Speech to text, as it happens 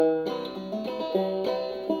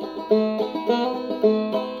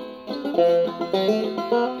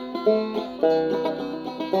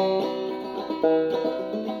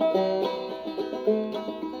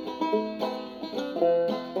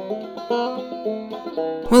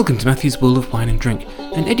Welcome to Matthew's World of Wine and Drink,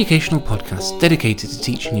 an educational podcast dedicated to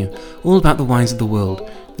teaching you all about the wines of the world,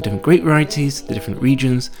 the different grape varieties, the different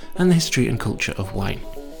regions, and the history and culture of wine.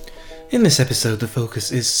 In this episode, the focus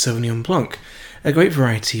is Sauvignon Blanc, a grape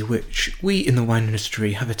variety which we in the wine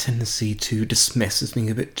industry have a tendency to dismiss as being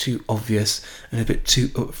a bit too obvious and a bit too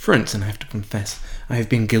upfront, and I have to confess I have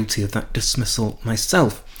been guilty of that dismissal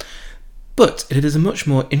myself. But it is a much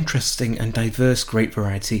more interesting and diverse grape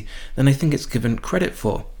variety than I think it's given credit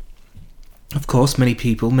for. Of course, many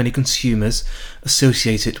people, many consumers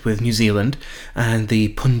associate it with New Zealand and the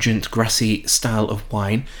pungent, grassy style of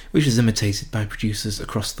wine, which is imitated by producers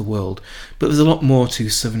across the world. But there's a lot more to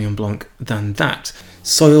Sauvignon Blanc than that.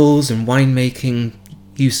 Soils and winemaking,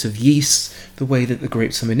 use of yeast, the way that the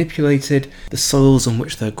grapes are manipulated, the soils on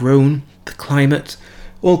which they're grown, the climate,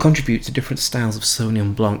 all contribute to different styles of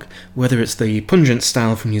Sauvignon Blanc, whether it's the pungent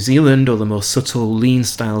style from New Zealand, or the more subtle, lean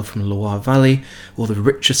style from Loire Valley, or the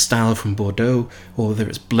richer style from Bordeaux, or whether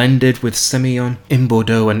it's blended with Semillon in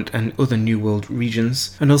Bordeaux and other New World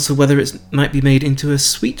regions, and also whether it might be made into a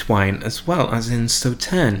sweet wine as well, as in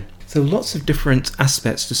Sauternes. So lots of different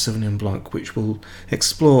aspects to Sauvignon Blanc which we'll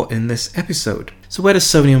explore in this episode. So where does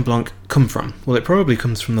Sauvignon Blanc come from? Well, it probably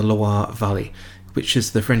comes from the Loire Valley, which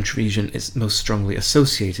is the French region it's most strongly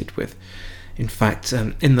associated with. In fact,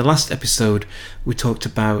 in the last episode, we talked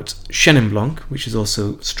about Chenin Blanc, which is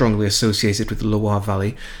also strongly associated with the Loire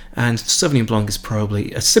Valley, and Sauvignon Blanc is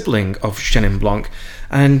probably a sibling of Chenin Blanc.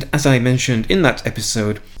 And as I mentioned in that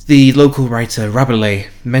episode, the local writer Rabelais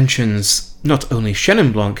mentions not only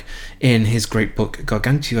Chenin Blanc in his great book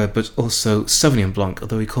Gargantua, but also Sauvignon Blanc,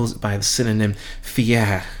 although he calls it by the synonym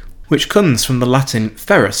fier, which comes from the Latin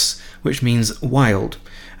ferus, which means wild,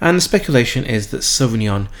 and the speculation is that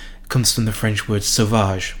Sauvignon comes from the French word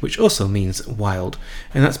sauvage, which also means wild,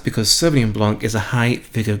 and that's because Sauvignon Blanc is a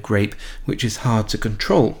high-vigour grape which is hard to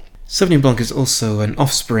control. Sauvignon Blanc is also an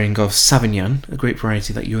offspring of Savagnin, a grape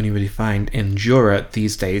variety that you only really find in Jura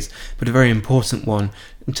these days, but a very important one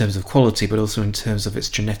in terms of quality, but also in terms of its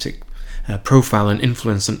genetic profile and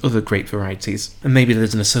influence on other grape varieties. And maybe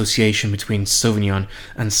there's an association between Sauvignon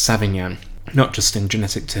and Savagnin, not just in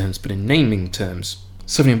genetic terms, but in naming terms.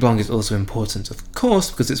 Sauvignon Blanc is also important, of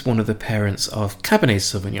course, because it's one of the parents of Cabernet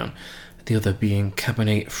Sauvignon, the other being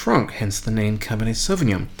Cabernet Franc, hence the name Cabernet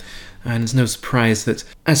Sauvignon. And it's no surprise that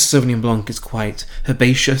as Sauvignon Blanc is quite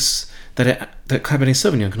herbaceous, that Cabernet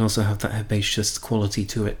Sauvignon can also have that herbaceous quality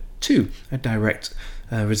to it too, a direct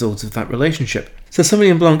result of that relationship. So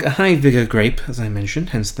Sauvignon Blanc, a high-vigour grape, as I mentioned,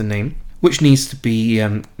 hence the name, which needs to be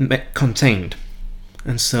contained.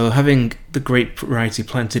 And so having the grape variety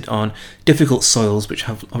planted on difficult soils which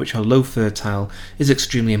are low fertile is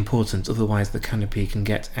extremely important, otherwise the canopy can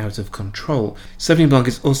get out of control. Sauvignon Blanc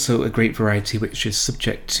is also a grape variety which is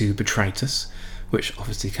subject to botrytis, which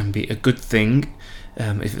obviously can be a good thing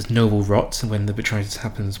if it's noble rot, when the botrytis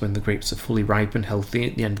happens when the grapes are fully ripe and healthy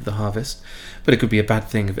at the end of the harvest, but it could be a bad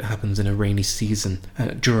thing if it happens in a rainy season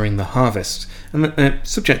during the harvest. And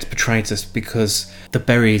subject to botrytis because the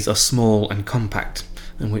berries are small and compact,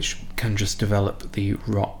 and which can just develop the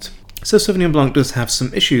rot. So Sauvignon Blanc does have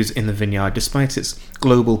some issues in the vineyard. Despite its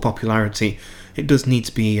global popularity, it does need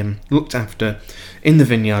to be looked after in the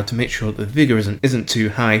vineyard to make sure that the vigour isn't too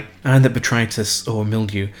high, and that botrytis or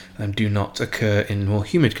mildew do not occur in more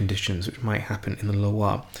humid conditions, which might happen in the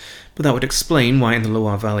Loire. But that would explain why in the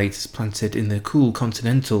Loire Valley it is planted in the cool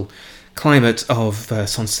continental climate of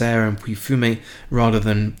Sancerre and Puy-Fumé, rather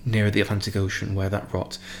than near the Atlantic Ocean, where that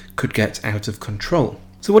rot could get out of control.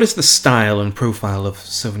 So what is the style and profile of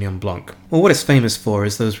Sauvignon Blanc? Well, what it's famous for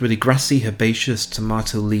is those really grassy, herbaceous,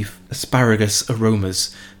 tomato leaf, asparagus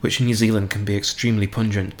aromas, which in New Zealand can be extremely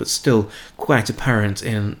pungent, but still quite apparent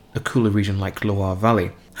in a cooler region like Loire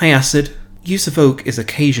Valley. High acid, use of oak is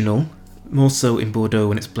occasional, more so in Bordeaux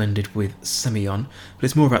when it's blended with Semillon, but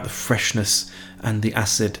it's more about the freshness and the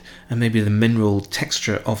acid and maybe the mineral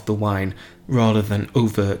texture of the wine rather than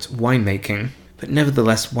overt winemaking. But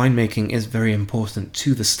nevertheless, winemaking is very important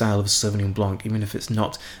to the style of Sauvignon Blanc, even if it's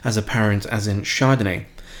not as apparent as in Chardonnay.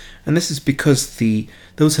 And this is because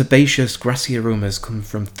those herbaceous, grassy aromas come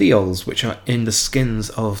from thiols, which are in the skins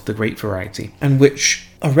of the grape variety, and which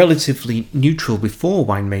are relatively neutral before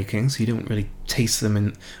winemaking, so you don't really taste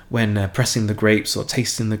them when pressing the grapes or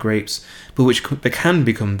tasting the grapes, but which can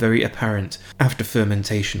become very apparent after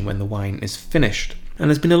fermentation when the wine is finished. And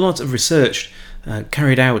there's been a lot of research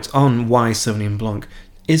carried out on why Sauvignon Blanc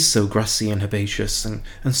is so grassy and herbaceous and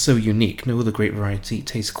so unique. No other grape variety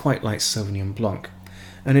tastes quite like Sauvignon Blanc.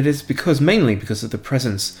 And it is mainly because of the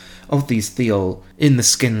presence of these thiol in the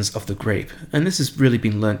skins of the grape. And this has really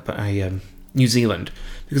been learnt by New Zealand,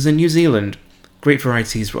 because in New Zealand, grape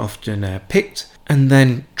varieties were often picked and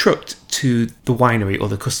then trucked to the winery or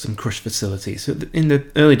the custom crush facility. So in the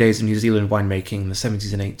early days of New Zealand winemaking in the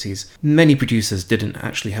 70s and 80s, many producers didn't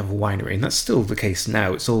actually have a winery, and that's still the case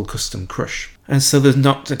now. It's all custom crush. And so there's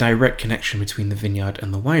not a direct connection between the vineyard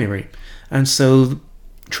and the winery. And so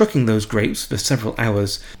trucking those grapes for several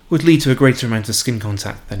hours would lead to a greater amount of skin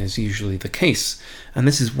contact than is usually the case. And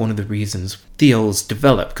this is one of the reasons thiols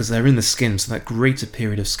develop, because they're in the skin, so that greater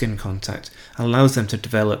period of skin contact allows them to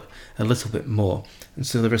develop a little bit more. And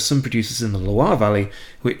so there are some producers in the Loire Valley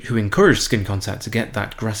who encourage skin contact to get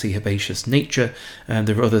that grassy herbaceous nature, and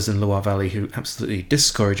there are others in Loire Valley who absolutely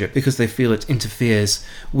discourage it because they feel it interferes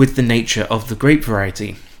with the nature of the grape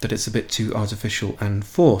variety, that it's a bit too artificial and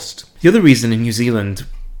forced. The other reason in New Zealand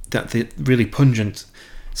that the really pungent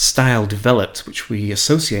style developed, which we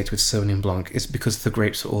associate with Sauvignon Blanc, is because the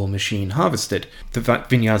grapes are all machine harvested. The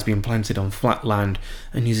vineyards being planted on flat land,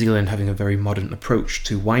 and New Zealand having a very modern approach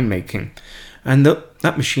to winemaking. And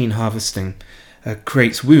that machine harvesting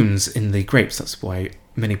creates wounds in the grapes. That's why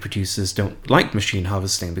many producers don't like machine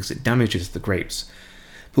harvesting, because it damages the grapes.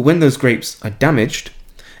 But when those grapes are damaged,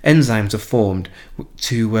 enzymes are formed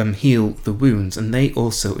to heal the wounds, and they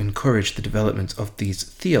also encourage the development of these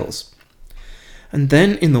thiols. And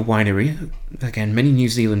then in the winery, again, many New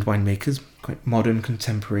Zealand winemakers, quite modern,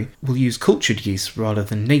 contemporary, will use cultured yeast rather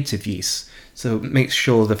than native yeast. So it makes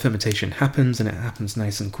sure the fermentation happens, and it happens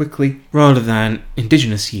nice and quickly, rather than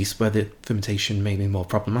indigenous yeast where the fermentation may be more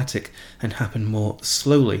problematic and happen more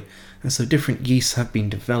slowly. And so different yeasts have been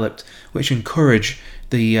developed which encourage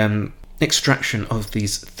the extraction of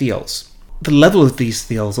these thiols. The level of these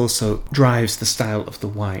thiols also drives the style of the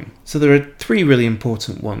wine. So there are three really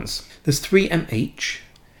important ones. There's 3MH,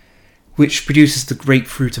 which produces the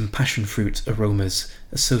grapefruit and passion fruit aromas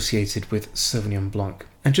associated with Sauvignon Blanc.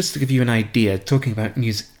 And just to give you an idea, talking about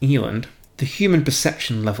New Zealand, the human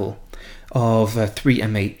perception level of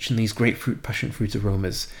 3MH and these grapefruit passion fruit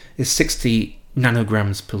aromas is 60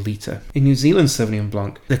 nanograms per litre. In New Zealand Sauvignon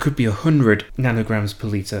Blanc, there could be 100 nanograms per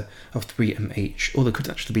litre of 3MH, or there could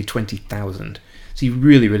actually be 20,000. So you're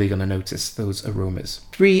really going to notice those aromas.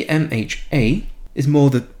 3MHA is more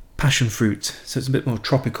the passion fruit, so it's a bit more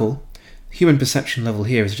tropical. Human perception level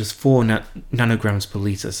here is just 4 nanograms per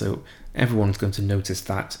litre, so everyone's going to notice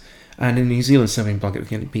that. And in New Zealand Sauvignon Blanc, it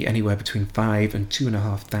can be anywhere between 5 and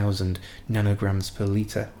 2,500 nanograms per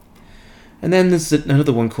litre. And then there's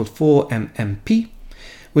another one called 4MMP,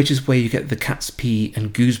 which is where you get the cat's pee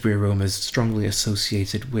and gooseberry aromas strongly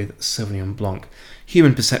associated with Sauvignon Blanc.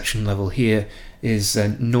 Human perception level here is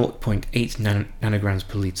 0.8 nanograms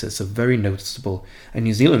per litre, so very noticeable. And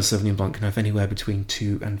New Zealand Sauvignon Blanc can have anywhere between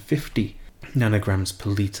 2 and 50 nanograms per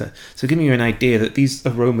litre. So giving you an idea that these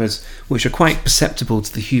aromas, which are quite perceptible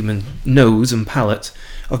to the human nose and palate,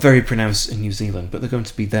 are very pronounced in New Zealand, but they're going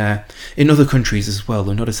to be there in other countries as well.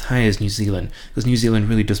 They're not as high as New Zealand, because New Zealand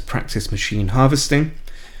really does practice machine harvesting,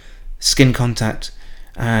 skin contact,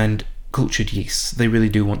 and cultured yeast. They really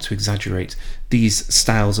do want to exaggerate these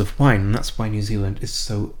styles of wine, and that's why New Zealand is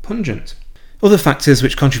so pungent. Other factors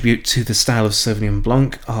which contribute to the style of Sauvignon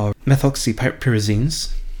Blanc are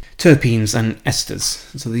methoxypyrazines, terpenes and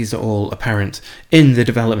esters. So these are all apparent in the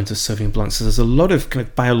development of Sauvignon Blanc. So there's a lot of kind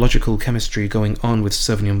of biological chemistry going on with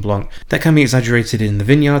Sauvignon Blanc that can be exaggerated in the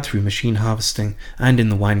vineyard through machine harvesting and in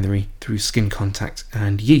the winery through skin contact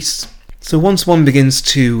and yeast. So once one begins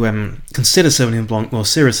to consider Sauvignon Blanc more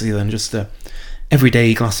seriously than just a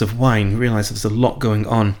everyday glass of wine, you realise there's a lot going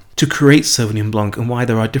on to create Sauvignon Blanc and why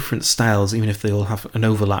there are different styles, even if they all have an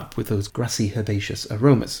overlap with those grassy herbaceous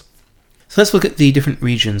aromas. So let's look at the different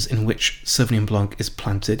regions in which Sauvignon Blanc is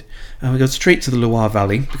planted. And we go straight to the Loire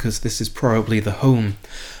Valley, because this is probably the home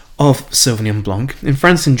of Sauvignon Blanc. In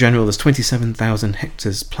France in general, there's 27,000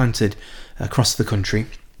 hectares planted across the country,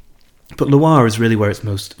 but Loire is really where it's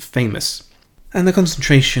most famous. And the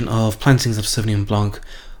concentration of plantings of Sauvignon Blanc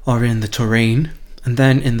are in the Touraine, and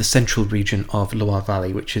then in the central region of Loire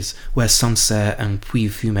Valley, which is where Sancerre and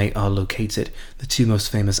Puy-Fumé are located, the two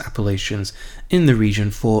most famous appellations in the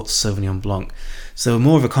region for Sauvignon Blanc. So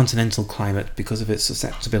more of a continental climate because of its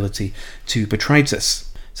susceptibility to botrytis.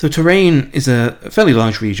 So Touraine is a fairly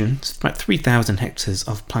large region. It's about 3,000 hectares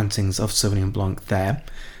of plantings of Sauvignon Blanc there,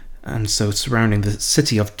 and so surrounding the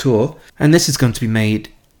city of Tours. And this is going to be made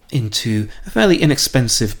into a fairly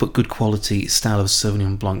inexpensive but good quality style of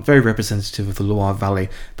Sauvignon Blanc, very representative of the Loire Valley,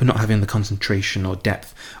 but not having the concentration or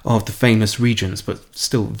depth of the famous regions, but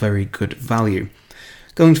still very good value.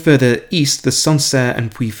 Going further east, there's Sancerre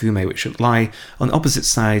and Puy-Fumé, which lie on opposite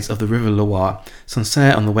sides of the river Loire,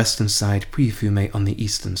 Sancerre on the western side, Puy-Fumé on the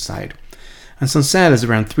eastern side. And Sancerre is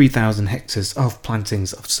around 3,000 hectares of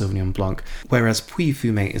plantings of Sauvignon Blanc, whereas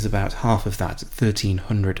Puy-Fumé is about half of that,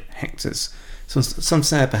 1,300 hectares. So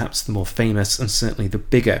Sancerre perhaps the more famous and certainly the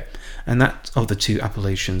bigger, and that of the two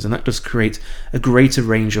appellations, and that does create a greater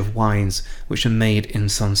range of wines which are made in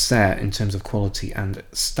Sancerre in terms of quality and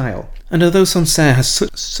style. And although Sancerre has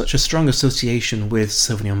such a strong association with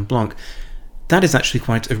Sauvignon Blanc, that is actually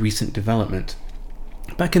quite a recent development.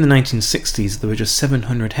 Back in the 1960s, there were just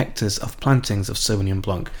 700 hectares of plantings of Sauvignon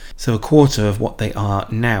Blanc, so a quarter of what they are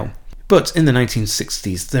now. But in the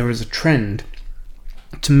 1960s, there was a trend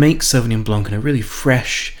to make Sauvignon Blanc in a really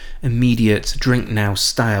fresh, immediate, drink-now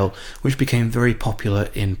style, which became very popular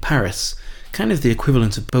in Paris, kind of the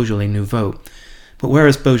equivalent of Beaujolais Nouveau. But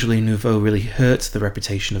whereas Beaujolais Nouveau really hurt the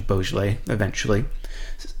reputation of Beaujolais eventually,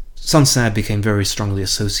 Sancerre became very strongly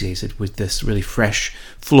associated with this really fresh,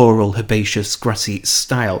 floral, herbaceous, grassy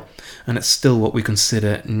style, and it's still what we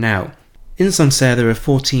consider now. In Sancerre there are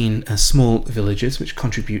 14 small villages which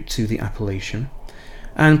contribute to the appellation,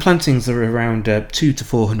 and plantings are around 200 to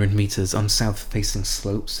 400 metres on south-facing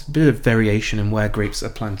slopes, a bit of variation in where grapes are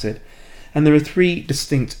planted, and there are three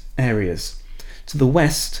distinct areas. To the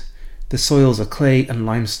west, the soils are clay and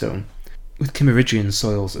limestone, with Kimmeridgian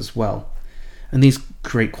soils as well, and these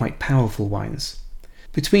create quite powerful wines.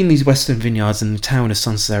 Between these western vineyards and the town of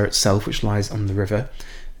Sancerre itself, which lies on the river,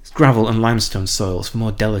 it's gravel and limestone soils for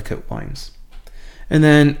more delicate wines. And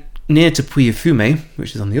then near to Puy-Fumé,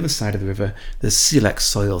 which is on the other side of the river, there's silex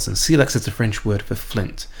soils, and silex is the French word for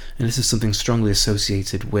flint, and this is something strongly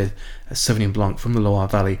associated with Sauvignon Blanc from the Loire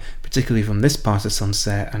Valley, particularly from this part of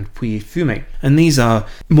Sancerre and Puy-Fumé. And these are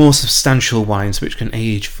more substantial wines which can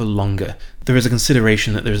age for longer. There is a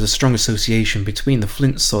consideration that there is a strong association between the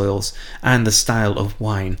flint soils and the style of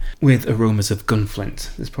wine with aromas of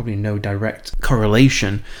gunflint. There's probably no direct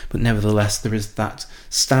correlation, but nevertheless there is that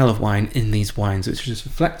style of wine in these wines which is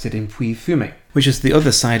reflected in Puy-Fumé, which is the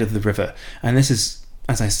other side of the river, and this is,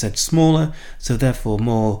 as I said, smaller, so therefore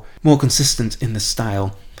more consistent in the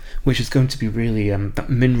style, which is going to be really that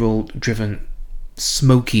mineral-driven,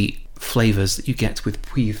 smoky flavours that you get with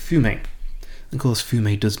Puy-Fumé. Of course,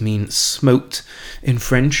 fumé does mean smoked in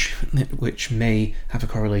French, which may have a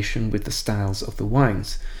correlation with the styles of the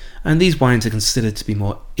wines. And these wines are considered to be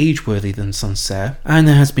more age-worthy than Sancerre, and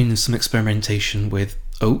there has been some experimentation with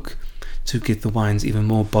oak to give the wines even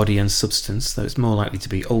more body and substance, though it's more likely to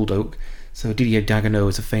be old oak. So Didier Dagenot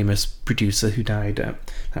is a famous producer who died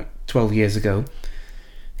about 12 years ago.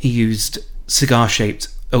 He used cigar-shaped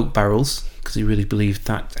oak barrels because he really believed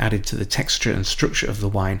that added to the texture and structure of the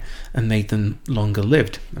wine and made them longer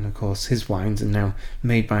lived. And of course his wines, and now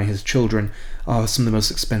made by his children, are some of the most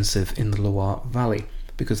expensive in the Loire Valley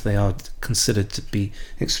because they are considered to be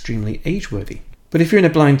extremely age-worthy. But if you're in a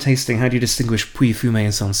blind tasting, how do you distinguish Puy-Fumé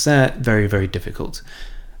and Sancerre? Very, very difficult,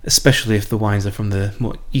 especially if the wines are from the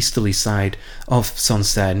more easterly side of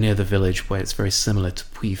Sancerre near the village, where it's very similar to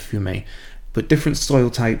Puy-Fumé. But different soil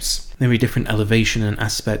types, maybe different elevation and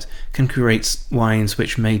aspect, can create wines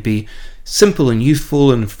which may be simple and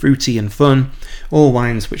youthful and fruity and fun, or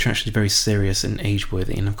wines which are actually very serious and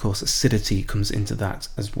age-worthy, and of course acidity comes into that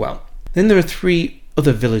as well. Then there are three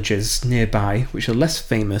other villages nearby which are less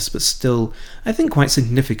famous but still, I think, quite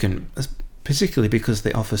significant, particularly because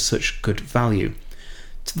they offer such good value.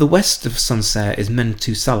 To the west of Sancerre is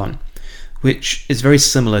Menetou-Salon, which is very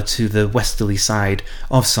similar to the westerly side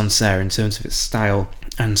of Sancerre in terms of its style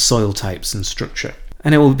and soil types and structure.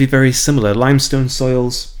 And it will be very similar, limestone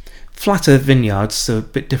soils, flatter vineyards, so a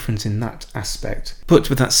bit different in that aspect, but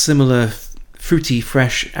with that similar fruity,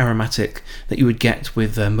 fresh, aromatic that you would get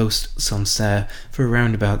with most Sancerre for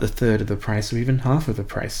around about a third of the price or even half of the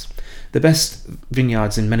price. The best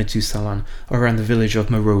vineyards in Menetou-Salon are around the village of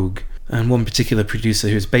Marogue, and one particular producer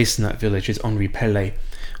who is based in that village is Henri Pellet,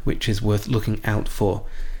 which is worth looking out for.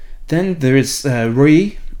 Then there is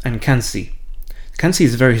Reuilly and Cancy. Cancy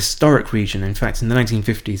is a very historic region. In fact, in the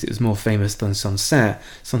 1950s it was more famous than Sancerre.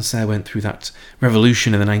 Sancerre went through that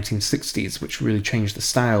revolution in the 1960s, which really changed the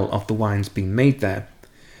style of the wines being made there.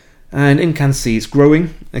 And in Cancy it's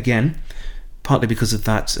growing, again, partly because of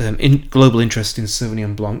that global interest in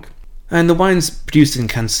Sauvignon Blanc. And the wines produced in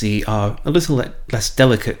Cancy are a little less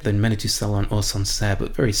delicate than Menetou-Salon or Sancerre,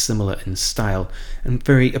 but very similar in style, and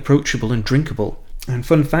very approachable and drinkable. And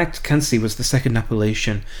fun fact, Cancy was the second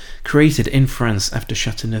appellation created in France after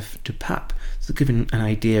Châteauneuf-du-Pape, so giving an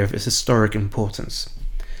idea of its historic importance.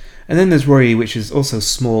 And then there's Reuilly, which is also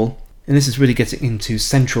small, and this is really getting into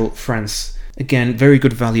central France. Again, very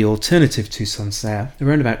good value alternative to Sancerre,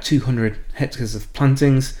 around about 200 hectares of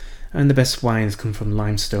plantings, and the best wines come from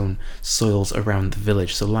limestone soils around the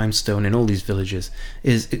village. So limestone in all these villages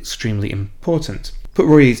is extremely important. But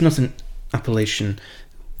Royer is not an appellation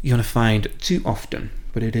you're going to find too often,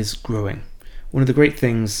 but it is growing. One of the great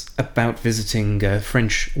things about visiting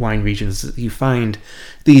French wine regions is that you find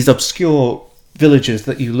these obscure villages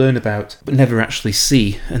that you learn about but never actually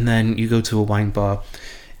see, and then you go to a wine bar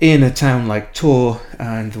in a town like Tours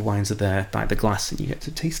and the wines are there by the glass and you get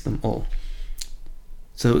to taste them all.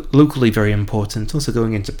 So locally very important, also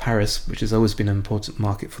going into Paris, which has always been an important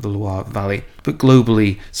market for the Loire Valley, but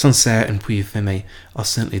globally Sancerre and Pouilly-Fumé are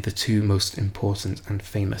certainly the two most important and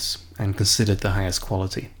famous and considered the highest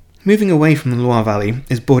quality. Moving away from the Loire Valley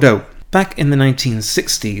is Bordeaux. Back in the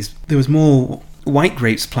 1960s, there was more white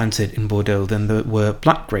grapes planted in Bordeaux than there were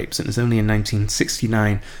black grapes, and it was only in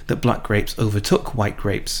 1969 that black grapes overtook white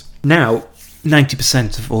grapes. Now,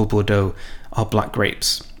 90% of all Bordeaux are black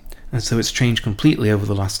grapes, and so it's changed completely over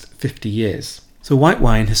the last 50 years. So white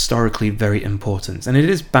wine, historically very important, and it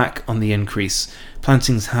is back on the increase.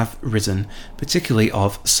 Plantings have risen, particularly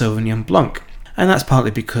of Sauvignon Blanc. And that's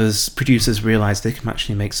partly because producers realised they can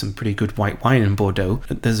actually make some pretty good white wine in Bordeaux.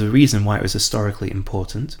 There's a reason why it was historically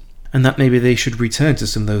important, and that maybe they should return to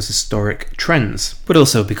some of those historic trends. But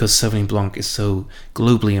also because Sauvignon Blanc is so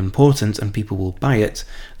globally important and people will buy it,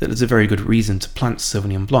 that there's a very good reason to plant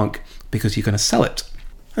Sauvignon Blanc, because you're going to sell it.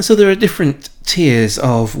 And so there are different tiers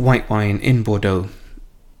of white wine in Bordeaux.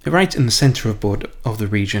 Right in the centre of Bordeaux, of the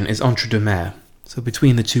region, is Entre-deux-Mers, so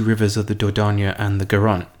between the two rivers of the Dordogne and the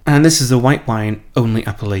Garonne. And this is a white wine only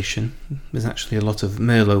appellation. There's actually a lot of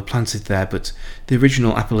Merlot planted there, but the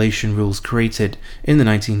original appellation rules created in the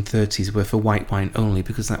 1930s were for white wine only,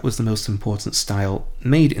 because that was the most important style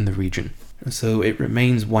made in the region. And so it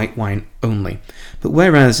remains white wine only. But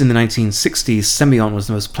whereas in the 1960s Semillon was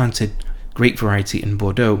the most planted grape variety in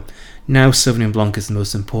Bordeaux, now Sauvignon Blanc is the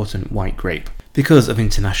most important white grape because of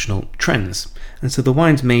international trends. And so the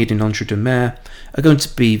wines made in Entre-deux-Mers are going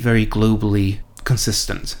to be very globally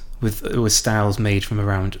consistent with styles made from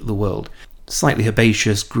around the world. Slightly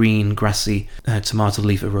herbaceous, green, grassy, tomato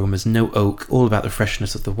leaf aromas, no oak, all about the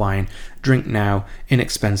freshness of the wine. Drink now,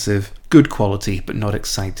 inexpensive, good quality, but not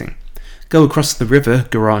exciting. Go across the river,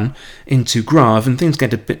 Garonne, into Graves, and things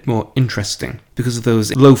get a bit more interesting because of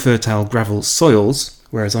those low fertile gravel soils,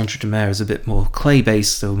 whereas Entre-deux-Mers is a bit more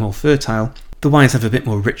clay-based, so more fertile. The wines have a bit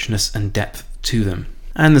more richness and depth to them.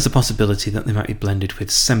 And there's a possibility that they might be blended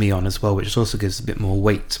with Semillon as well, which also gives a bit more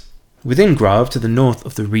weight. Within Graves, to the north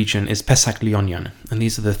of the region, is Pessac-Léognan, and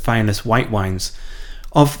these are the finest white wines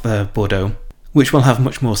of Bordeaux, which will have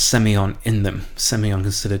much more Semillon in them. Semillon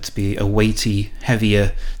considered to be a weighty,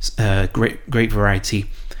 heavier grape variety,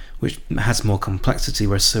 which has more complexity,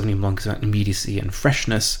 whereas Sauvignon Blanc is about immediacy and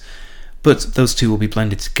freshness. But those two will be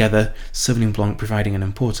blended together, Sauvignon Blanc providing an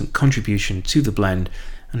important contribution to the blend.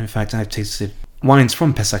 And in fact, I've tasted wines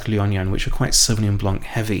from Pessac-Léognan which are quite Sauvignon Blanc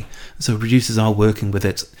heavy. So producers are working with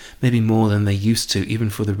it, maybe more than they used to, even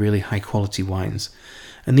for the really high quality wines.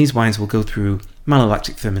 And these wines will go through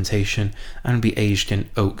malolactic fermentation and be aged in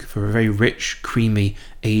oak for a very rich, creamy,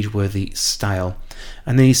 age-worthy style.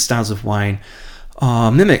 And these styles of wine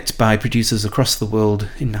are mimicked by producers across the world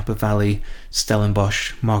in Napa Valley,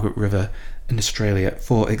 Stellenbosch, Margaret River, and Australia,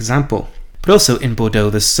 for example. But also in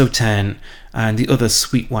Bordeaux, there's Sauternes and the other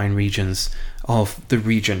sweet wine regions of the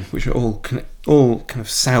region, which are all kind of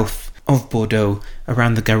south of Bordeaux,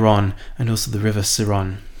 around the Garonne and also the River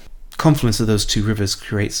Ciron. Confluence of those two rivers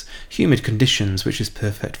creates humid conditions, which is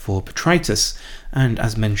perfect for botrytis, and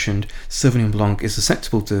as mentioned, Sauvignon Blanc is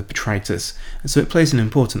susceptible to botrytis, and so it plays an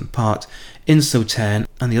important part in Sauternes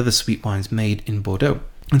and the other sweet wines made in Bordeaux.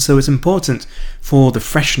 And so it's important for the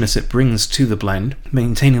freshness it brings to the blend,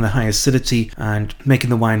 maintaining the high acidity and making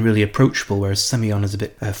the wine really approachable, whereas Semillon is a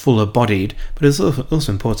bit fuller bodied, but it's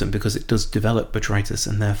also important because it does develop botrytis,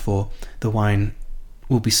 and therefore the wine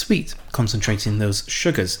will be sweet, concentrating those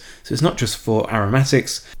sugars. So it's not just for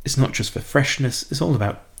aromatics, it's not just for freshness, it's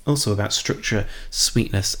also about structure,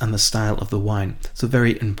 sweetness, and the style of the wine. So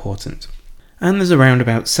very important. And there's around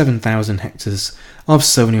about 7,000 hectares of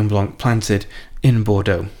Sauvignon Blanc planted in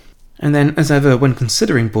Bordeaux. And then, as ever, when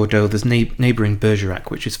considering Bordeaux, there's neighbouring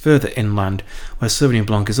Bergerac, which is further inland, where Sauvignon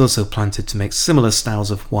Blanc is also planted to make similar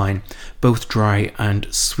styles of wine, both dry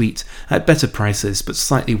and sweet, at better prices, but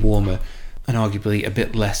slightly warmer, and arguably a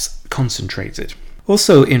bit less concentrated.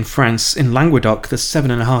 Also in France, in Languedoc, there's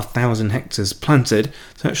 7,500 hectares planted,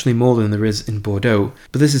 so actually more than there is in Bordeaux,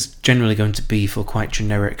 but this is generally going to be for quite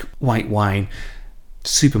generic white wine,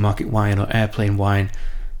 supermarket wine or airplane wine,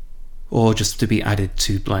 or just to be added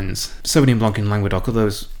to blends. Sauvignon Blanc in Languedoc, although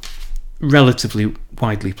it's relatively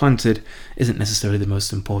widely planted, isn't necessarily the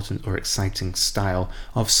most important or exciting style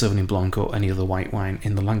of Sauvignon Blanc or any other white wine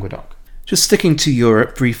in the Languedoc. Just sticking to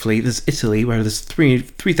Europe briefly, there's Italy, where there's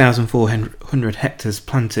 3,400 hectares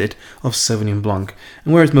planted of Sauvignon Blanc,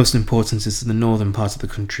 and where it's most important is the northern part of the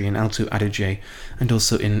country in Alto Adige and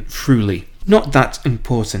also in Friuli. Not that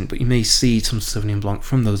important, but you may see some Sauvignon Blanc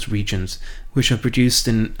from those regions, which are produced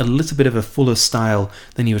in a little bit of a fuller style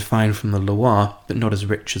than you would find from the Loire, but not as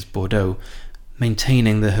rich as Bordeaux,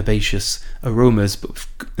 maintaining the herbaceous aromas but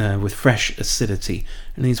with fresh acidity.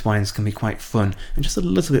 And these wines can be quite fun and just a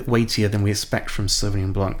little bit weightier than we expect from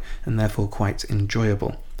Sauvignon Blanc, and therefore quite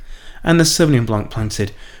enjoyable. And there's Sauvignon Blanc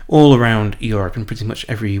planted all around Europe. In pretty much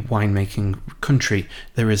every winemaking country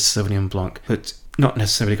there is Sauvignon Blanc, but not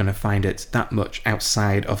necessarily going to find it that much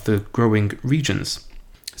outside of the growing regions.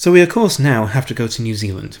 So we of course now have to go to New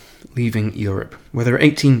Zealand, leaving Europe, where there are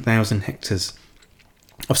 18,000 hectares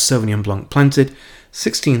of Sauvignon Blanc planted,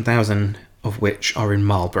 16,000 of which are in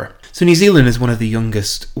Marlborough. So New Zealand is one of the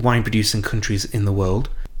youngest wine producing countries in the world,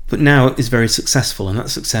 but now is very successful, and that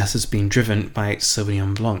success has been driven by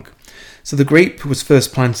Sauvignon Blanc. So the grape was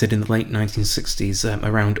first planted in the late 1960s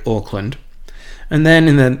around Auckland, and then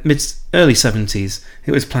in the early 70s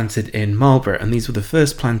it was planted in Marlborough, and these were the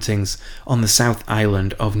first plantings on the South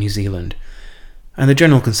Island of New Zealand. And the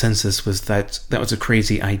general consensus was that that was a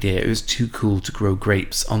crazy idea. It was too cool to grow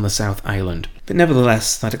grapes on the South Island. But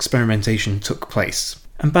nevertheless, that experimentation took place.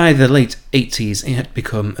 And by the late 80s, it had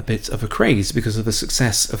become a bit of a craze because of the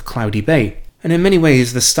success of Cloudy Bay. And in many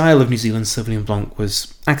ways, the style of New Zealand Sauvignon Blanc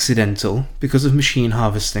was accidental because of machine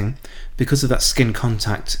harvesting, because of that skin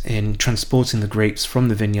contact in transporting the grapes from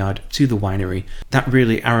the vineyard to the winery. That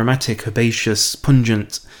really aromatic, herbaceous,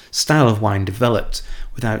 pungent style of wine developed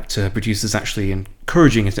without producers actually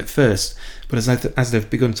encouraging it at first. But as they've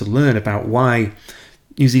begun to learn about why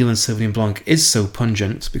New Zealand Sauvignon Blanc is so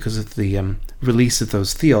pungent because of the release of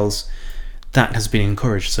those thiols, that has been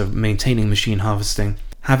encouraged. So maintaining machine harvesting,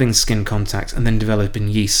 having skin contact, and then developing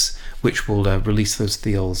yeasts which will release those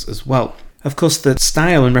thiols as well. Of course, the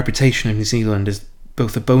style and reputation of New Zealand is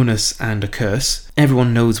both a bonus and a curse.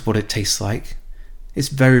 Everyone knows what it tastes like. It's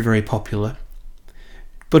very, very popular.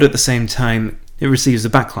 But at the same time, it receives a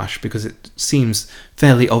backlash because it seems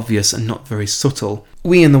fairly obvious and not very subtle.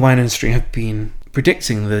 We in the wine industry have been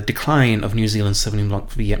predicting the decline of New Zealand Sauvignon Blanc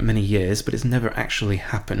for yet many years, but it's never actually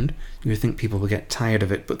happened. You would think people will get tired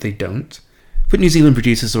of it, but they don't. But New Zealand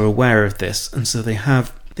producers are aware of this, and so they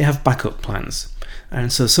have backup plans.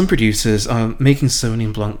 And so some producers are making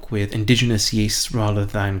Sauvignon Blanc with indigenous yeasts rather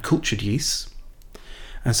than cultured yeasts.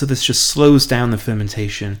 And so this just slows down the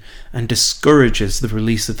fermentation and discourages the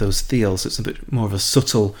release of those thiols. It's a bit more of a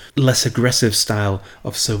subtle, less aggressive style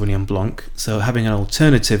of Sauvignon Blanc. So having an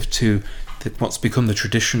alternative to what's become the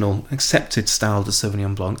traditional accepted style to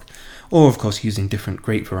Sauvignon Blanc, or of course using different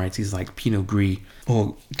grape varieties like Pinot Gris,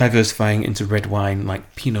 or diversifying into red wine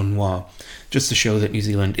like Pinot Noir, just to show that New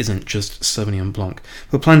Zealand isn't just Sauvignon Blanc.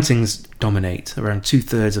 But plantings dominate. Around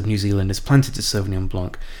 2/3 of New Zealand is planted to Sauvignon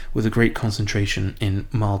Blanc, with a great concentration in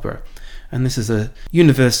Marlborough. And this is a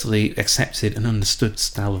universally accepted and understood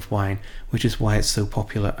style of wine, which is why it's so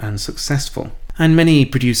popular and successful. And many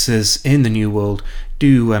producers in the New World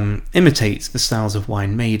do imitate the styles of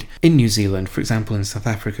wine made in New Zealand, for example in South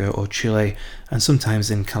Africa or Chile, and sometimes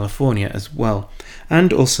in California as well,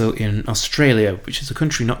 and also in Australia, which is a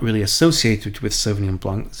country not really associated with Sauvignon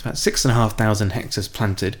Blanc. It's about 6,500 hectares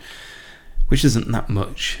planted, which isn't that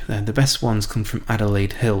much. The best ones come from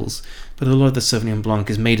Adelaide Hills, but a lot of the Sauvignon Blanc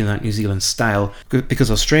is made in that New Zealand style because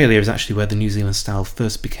Australia is actually where the New Zealand style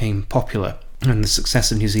first became popular. And the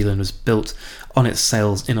success of New Zealand was built on its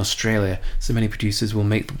sales in Australia, so many producers will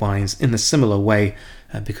make the wines in a similar way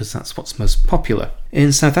because that's what's most popular.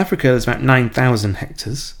 In South Africa there's about 9,000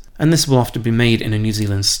 hectares, and this will often be made in a New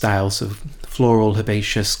Zealand style, so floral,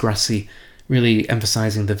 herbaceous, grassy, really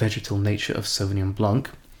emphasising the vegetal nature of Sauvignon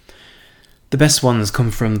Blanc. The best ones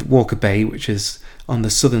come from Walker Bay, which is on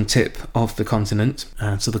the southern tip of the continent,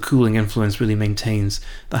 so the cooling influence really maintains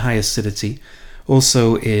the high acidity.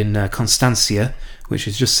 Also in Constancia, which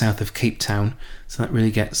is just south of Cape Town, so that really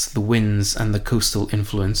gets the winds and the coastal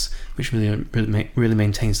influence, which really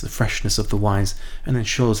maintains the freshness of the wines and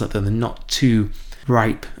ensures that they're not too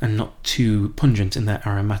ripe and not too pungent in their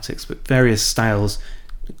aromatics, but various styles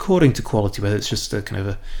according to quality, whether it's just a kind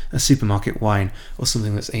of a supermarket wine or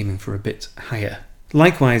something that's aiming for a bit higher.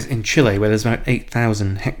 Likewise in Chile, where there's about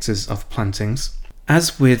 8,000 hectares of plantings.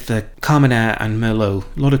 As with Carmenère and Merlot,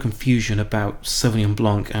 a lot of confusion about Sauvignon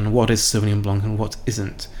Blanc and what is Sauvignon Blanc and what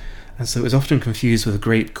isn't. And so it's often confused with a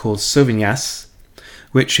grape called Sauvignas,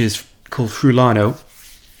 which is called Frulano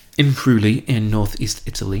in Friuli in northeast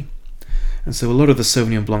Italy. And so a lot of the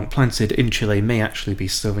Sauvignon Blanc planted in Chile may actually be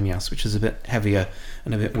Sauvignas, which is a bit heavier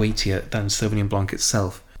and a bit weightier than Sauvignon Blanc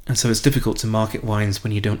itself. And so it's difficult to market wines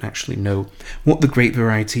when you don't actually know what the grape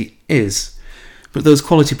variety is. But those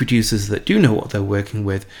quality producers that do know what they're working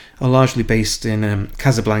with are largely based in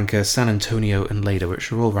Casablanca, San Antonio and Lleida,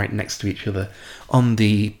 which are all right next to each other on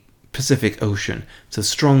the Pacific Ocean. It's a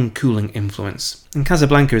strong cooling influence. And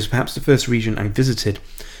Casablanca is perhaps the first region I visited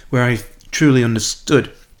where I truly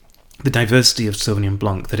understood the diversity of Sauvignon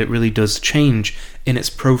Blanc, that it really does change in its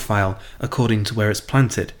profile according to where it's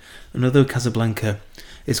planted. And although Casablanca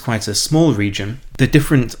is quite a small region, the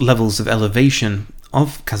different levels of elevation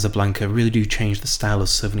of Casablanca really do change the style of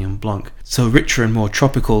Sauvignon Blanc. So richer and more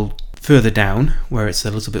tropical further down, where it's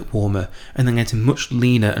a little bit warmer, and then getting much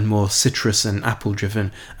leaner and more citrus and apple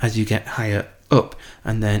driven as you get higher up,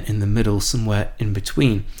 and then in the middle somewhere in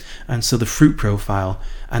between. And so the fruit profile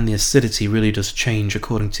and the acidity really does change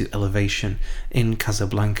according to elevation in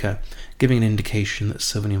Casablanca, giving an indication that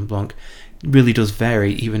Sauvignon Blanc really does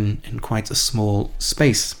vary even in quite a small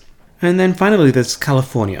space. And then finally there's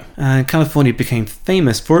California. California became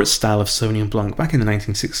famous for its style of Sauvignon Blanc back in the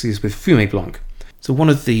 1960s with Fumé Blanc. So one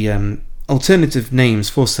of the alternative names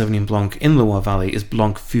for Sauvignon Blanc in Loire Valley is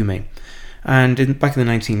Blanc Fumé. And back in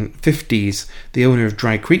the 1950s, the owner of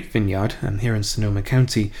Dry Creek Vineyard, here in Sonoma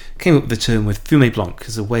County, came up with the term with Fumé Blanc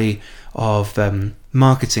as a way of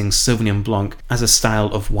marketing Sauvignon Blanc as a style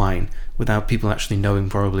of wine, without people actually knowing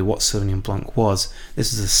probably what Sauvignon Blanc was.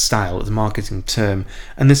 This is a style, it's a marketing term,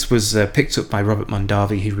 and this was picked up by Robert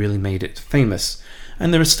Mondavi, who really made it famous.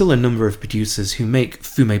 And there are still a number of producers who make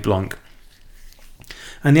Fumé Blanc.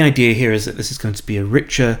 And the idea here is that this is going to be a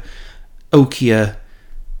richer, oakier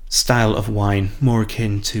style of wine, more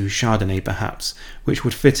akin to Chardonnay perhaps, which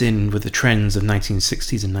would fit in with the trends of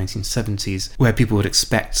 1960s and 1970s, where people would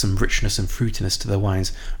expect some richness and fruitiness to their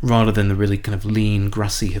wines, rather than the really kind of lean,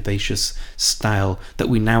 grassy, herbaceous style that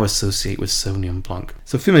we now associate with Sauvignon Blanc.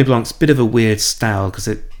 So Fumé Blanc's a bit of a weird style, because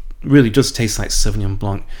it really does taste like Sauvignon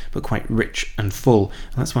Blanc, but quite rich and full,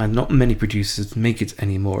 and that's why not many producers make it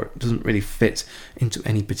anymore. It doesn't really fit into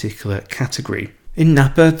any particular category. In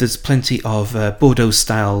Napa, there's plenty of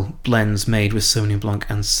Bordeaux-style blends made with Sauvignon Blanc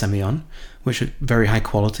and Semillon, which are very high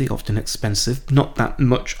quality, often expensive. Not that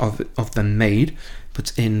much of them made,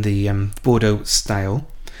 but in the Bordeaux style.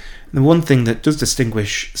 The one thing that does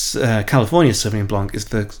distinguish California Sauvignon Blanc is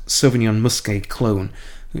the Sauvignon Muscat clone,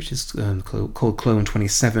 which is called Clone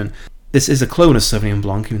 27. This is a clone of Sauvignon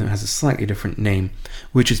Blanc, even though it has a slightly different name,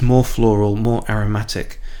 which is more floral, more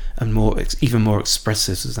aromatic, and even more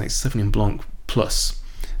expressive. So it's like Sauvignon Blanc plus,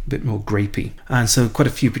 a bit more grapey. And so quite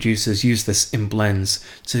a few producers use this in blends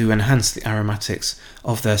to enhance the aromatics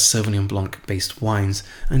of their Sauvignon Blanc based wines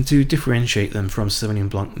and to differentiate them from Sauvignon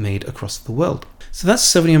Blanc made across the world. So that's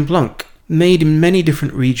Sauvignon Blanc, made in many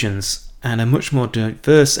different regions and a much more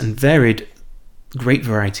diverse and varied grape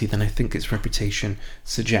variety than I think its reputation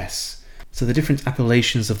suggests. So the different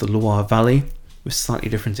appellations of the Loire Valley, with slightly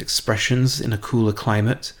different expressions in a cooler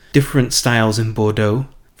climate, different styles in Bordeaux,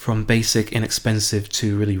 from basic, inexpensive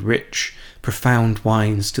to really rich, profound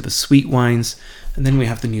wines to the sweet wines. And then we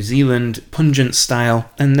have the New Zealand pungent style,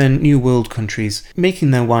 and then New World countries making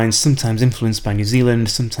their wines sometimes influenced by New Zealand,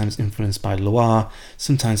 sometimes influenced by Loire,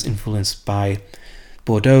 sometimes influenced by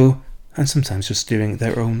Bordeaux, and sometimes just doing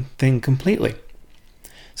their own thing completely.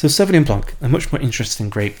 So Sauvignon Blanc, a much more interesting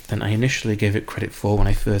grape than I initially gave it credit for when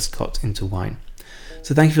I first got into wine.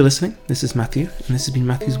 So thank you for listening. This is Matthew, and this has been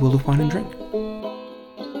Matthew's World of Wine and Drink.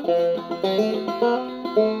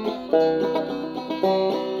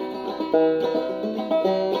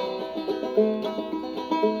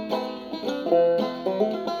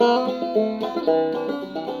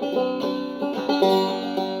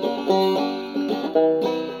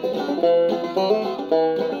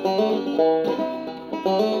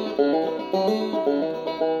 Thank you.